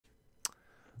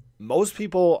most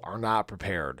people are not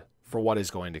prepared for what is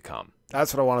going to come.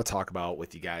 That's what I want to talk about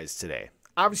with you guys today.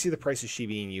 Obviously, the price of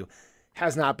Shiba Inu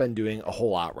has not been doing a whole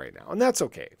lot right now, and that's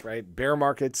okay, right? Bear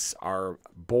markets are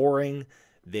boring.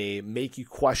 They make you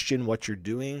question what you're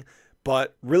doing,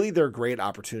 but really they're great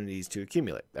opportunities to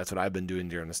accumulate. That's what I've been doing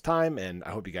during this time, and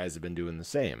I hope you guys have been doing the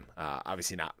same.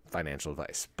 Obviously not financial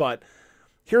advice, but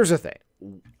here's the thing.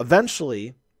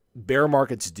 Eventually, bear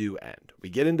markets do end. We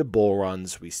get into bull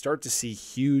runs. We start to see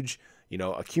huge,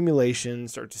 accumulation,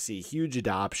 start to see huge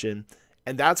adoption,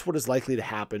 and that's what is likely to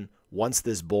happen once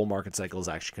this bull market cycle is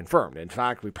actually confirmed. In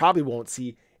fact, we probably won't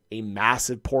see a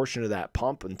massive portion of that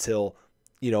pump until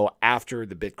after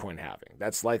the Bitcoin halving.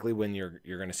 That's likely when you're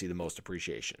going to see the most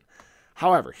appreciation.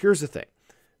 However, here's the thing.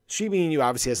 Shiba Inu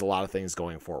obviously has a lot of things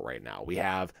going for it right now. We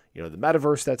have, the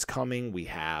metaverse that's coming. We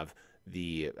have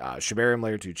the Shibarium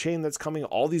layer 2 chain that's coming.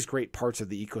 All these great parts of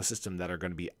the ecosystem that are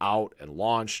going to be out and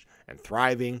launched and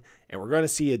thriving. And we're going to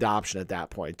see adoption at that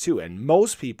point too. And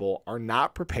most people are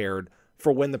not prepared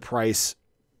for when the price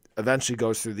eventually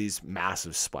goes through these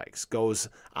massive spikes, goes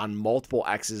on multiple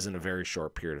X's in a very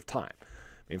short period of time.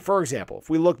 I mean, for example, if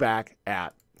we look back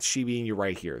at Shiba Inu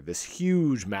right here, this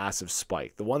huge, massive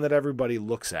spike, the one that everybody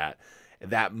looks at,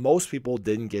 that most people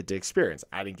didn't get to experience.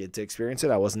 I didn't get to experience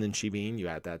it. I wasn't in Shiba Inu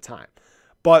at that time.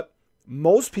 But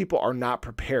most people are not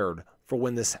prepared for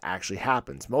when this actually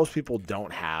happens. Most people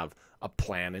don't have a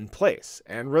plan in place.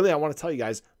 And really, I want to tell you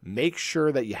guys, make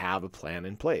sure that you have a plan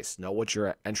in place. Know what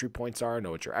your entry points are,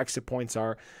 know what your exit points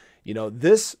are.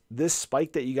 This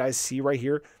spike that you guys see right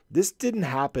here, this didn't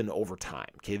happen over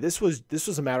time. Okay, this was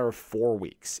a matter of 4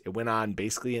 weeks. It went on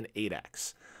basically an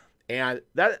 8x. And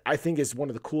that, I think, is one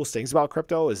of the coolest things about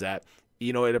crypto is that,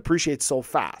 it appreciates so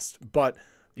fast. But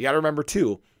you got to remember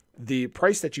too, the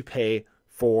price that you pay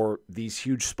for these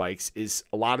huge spikes is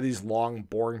a lot of these long,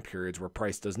 boring periods where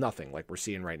price does nothing, like we're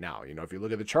seeing right now. If you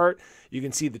look at the chart, you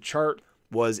can see the chart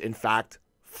was in fact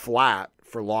flat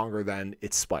for longer than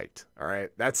it spiked. All right.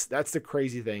 That's the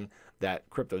crazy thing that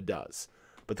crypto does.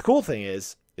 But the cool thing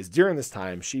is during this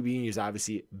time, Shiba Inu is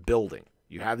obviously building.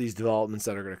 You have these developments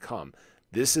that are going to come.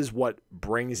 This is what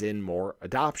brings in more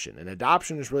adoption. And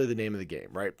adoption is really the name of the game,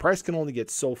 right? Price can only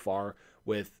get so far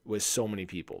with so many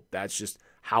people. That's just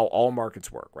how all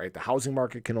markets work, right? The housing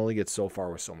market can only get so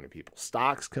far with so many people.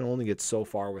 Stocks can only get so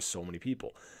far with so many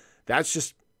people. That's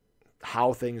just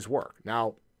how things work.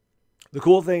 Now, the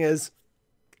cool thing is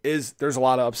there's a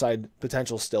lot of upside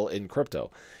potential still in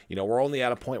crypto. We're only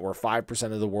at a point where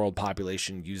 5% of the world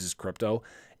population uses crypto.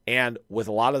 And with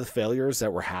a lot of the failures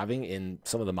that we're having in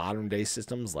some of the modern day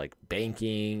systems like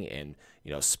banking and,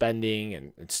 spending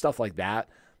and stuff like that,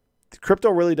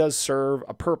 crypto really does serve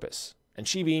a purpose. And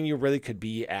Shiba Inu really could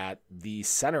be at the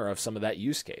center of some of that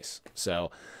use case.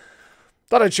 So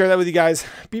thought I'd share that with you guys.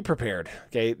 Be prepared.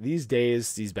 Okay. These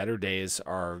days, these better days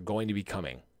are going to be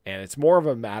coming. And it's more of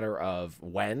a matter of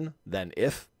when than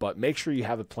if, but make sure you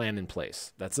have a plan in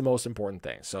place. That's the most important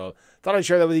thing. So thought I'd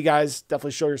share that with you guys.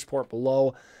 Definitely show your support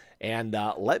below. And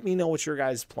let me know what your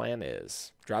guys' plan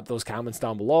is. Drop those comments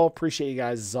down below. Appreciate you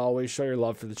guys as always. Show your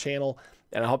love for the channel.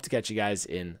 And I hope to catch you guys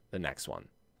in the next one.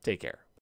 Take care.